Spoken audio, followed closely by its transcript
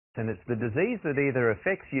And it's the disease that either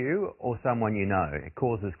affects you or someone you know. It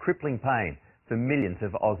causes crippling pain for millions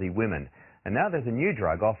of Aussie women. And now there's a new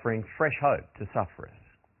drug offering fresh hope to sufferers.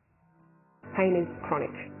 Pain is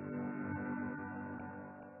chronic.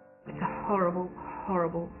 It's a horrible,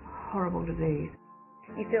 horrible, horrible disease.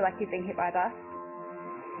 You feel like you've been hit by a bus.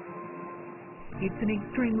 It's an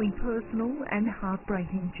extremely personal and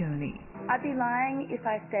heartbreaking journey. I'd be lying if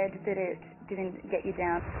I said that it didn't get you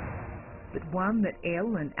down. But one that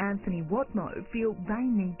Elle and Anthony Watmo feel they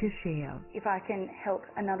need to share. If I can help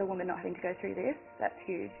another woman not having to go through this, that's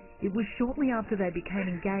huge. It was shortly after they became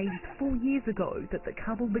engaged 4 years ago that the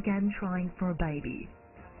couple began trying for a baby.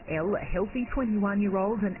 Elle, a healthy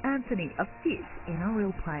 21-year-old, and Anthony, a fit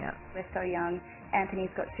NRL player. We're so young. Anthony's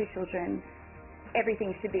got 2 children.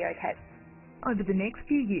 Everything should be okay. Over the next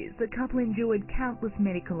few years, the couple endured countless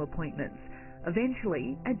medical appointments.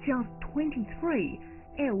 Eventually, at just 23,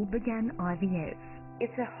 Elle began IVF.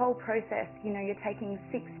 It's a whole process. You know, you're taking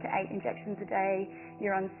 6 to 8 injections a day.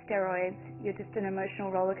 You're on steroids. You're just an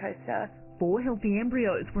emotional roller coaster. 4 healthy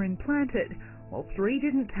embryos were implanted. While 3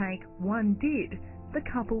 didn't take, 1 did. The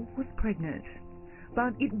couple was pregnant.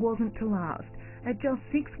 But it wasn't to last. At just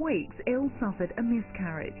 6 weeks, Elle suffered a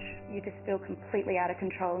miscarriage. You just feel completely out of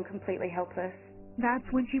control and completely helpless. That's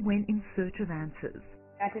when she went in search of answers.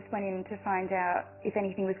 I just went in to find out if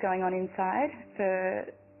anything was going on inside to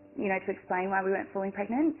explain why we weren't falling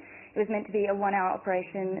pregnant. It was meant to be a 1-hour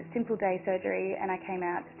operation, simple day surgery, and I came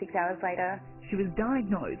out 6 hours later. She was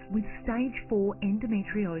diagnosed with stage 4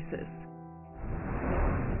 endometriosis.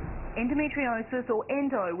 Endometriosis, or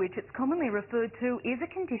endo, which it's commonly referred to, is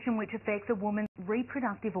a condition which affects a woman's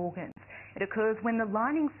reproductive organs. It occurs when the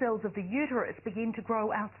lining cells of the uterus begin to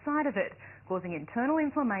grow outside of it, causing internal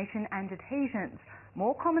inflammation and adhesions.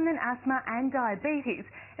 More common than asthma and diabetes,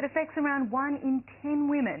 it affects around 1 in 10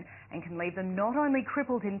 women and can leave them not only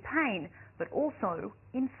crippled in pain, but also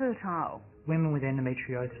infertile. Women with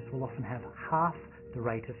endometriosis will often have half the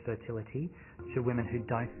rate of fertility to women who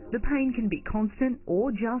don't. The pain can be constant or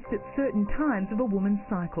just at certain times of a woman's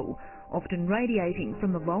cycle, often radiating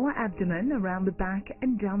from the lower abdomen, around the back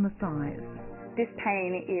and down the thighs. This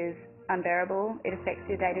pain is unbearable. It affects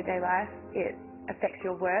your day-to-day life. It affects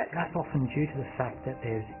your work. That's often due to the fact that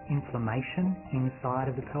there's inflammation inside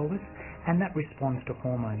of the pelvis, and that responds to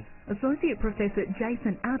hormones. Associate Professor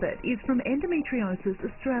Jason Abbott is from Endometriosis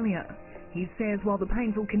Australia. He says while the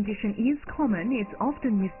painful condition is common, it's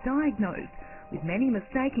often misdiagnosed, with many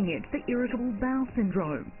mistaking it for irritable bowel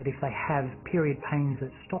syndrome. But if they have period pains that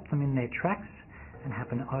stop them in their tracks and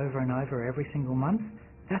happen over and over every single month,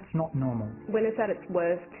 that's not normal. When it's at its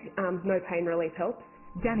worst, no pain relief helps.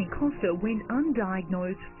 Danny Costa went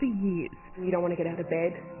undiagnosed for years. You don't want to get out of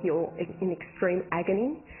bed. You're in extreme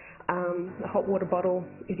agony. A hot water bottle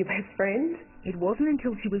is your best friend. It wasn't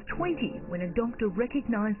until she was 20 when a doctor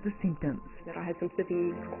recognised the symptoms. That I had some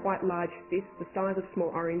severe, quite large cysts, the size of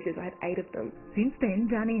small oranges. I had 8 of them. Since then,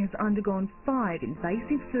 Danny has undergone 5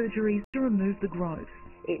 invasive surgeries to remove the growth.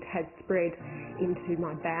 It had spread into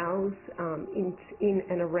my bowels, in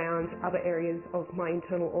and around other areas of my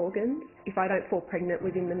internal organs. If I don't fall pregnant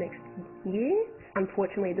within the next year,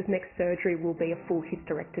 unfortunately, this next surgery will be a full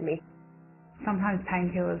hysterectomy. Sometimes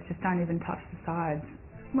painkillers just don't even touch the sides.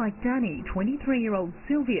 Like Danny, 23-year-old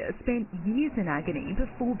Sylvia spent years in agony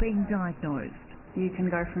before being diagnosed. You can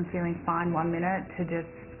go from feeling fine 1 minute to just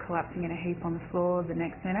collapsing in a heap on the floor the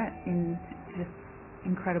next minute in just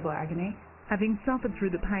incredible agony. Having suffered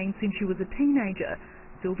through the pain since she was a teenager,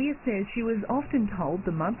 Sylvia says she was often told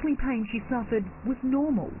the monthly pain she suffered was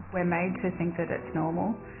normal. We're made to think that it's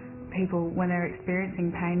normal. People, when they're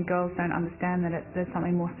experiencing pain, girls don't understand that there's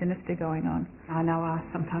something more sinister going on. I know I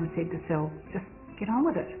sometimes said to Syl, just get on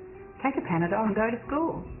with it. Take a Panadol and go to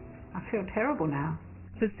school. I feel terrible now.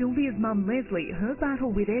 For Sylvia's mum Leslie, her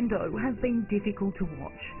battle with endo has been difficult to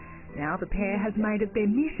watch. Now the pair has made it their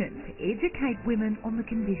mission to educate women on the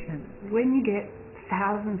condition. When you get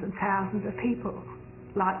thousands and thousands of people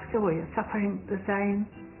like Sylvia suffering the same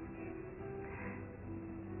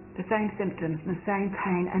symptoms and the same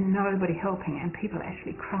pain and nobody helping and people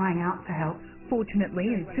actually crying out for help. Fortunately,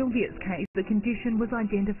 in Sylvia's case, the condition was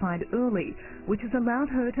identified early, which has allowed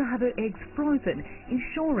her to have her eggs frozen,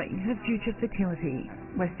 ensuring her future fertility.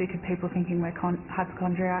 We're sick of people thinking we're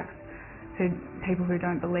hypochondriacs, people who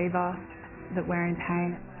don't believe us, that we're in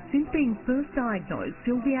pain. Since being first diagnosed,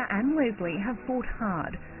 Sylvia and Leslie have fought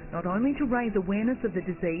hard, not only to raise awareness of the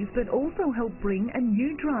disease, but also help bring a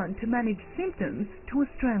new drug to manage symptoms to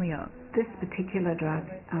Australia. This particular drug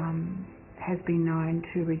has been known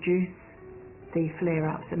to reduce the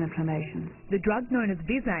flare-ups and inflammations. The drug known as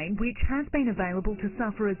Visane, which has been available to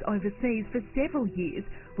sufferers overseas for several years,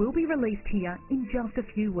 will be released here in just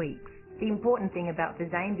a few weeks. The important thing about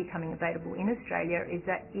Visane becoming available in Australia is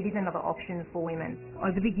that it is another option for women.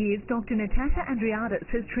 Over the years, Dr. Natasha Andriadis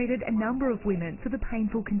has treated a number of women for the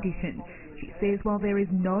painful condition. She says while there is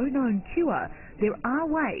no known cure, there are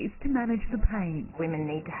ways to manage the pain. Women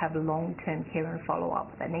need to have long-term care and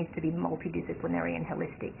follow-up. That needs to be multidisciplinary and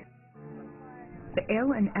holistic. For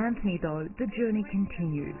Elle and Anthony, though, the journey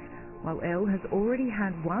continues. While Elle has already had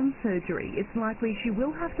one surgery, it's likely she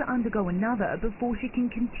will have to undergo another before she can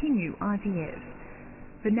continue IVF.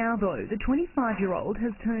 For now, though, the 25-year-old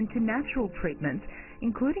has turned to natural treatments,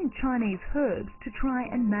 including Chinese herbs, to try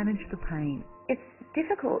and manage the pain. It's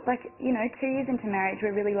difficult. 2 years into marriage,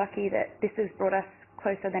 we're really lucky that this has brought us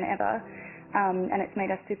closer than ever, and it's made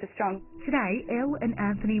us super strong. Today, Elle and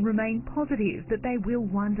Anthony remain positive that they will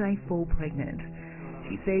one day fall pregnant.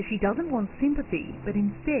 She says she doesn't want sympathy, but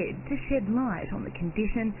instead to shed light on the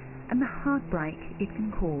condition and the heartbreak it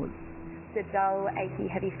can cause. The dull,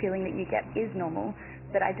 achy, heavy feeling that you get is normal,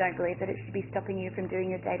 but I don't believe that it should be stopping you from doing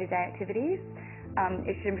your day-to-day activities.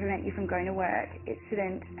 It shouldn't prevent you from going to work. It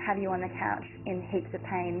shouldn't have you on the couch in heaps of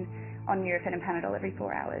pain on Nurofen and Panadol every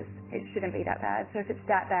 4 hours. It shouldn't be that bad. So if it's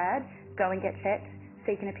that bad, go and get checked,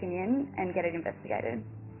 seek an opinion, and get it investigated.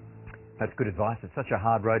 That's good advice. It's such a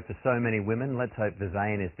hard road for so many women. Let's hope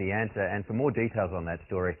Visane is the answer. And for more details on that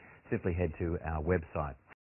story, simply head to our website.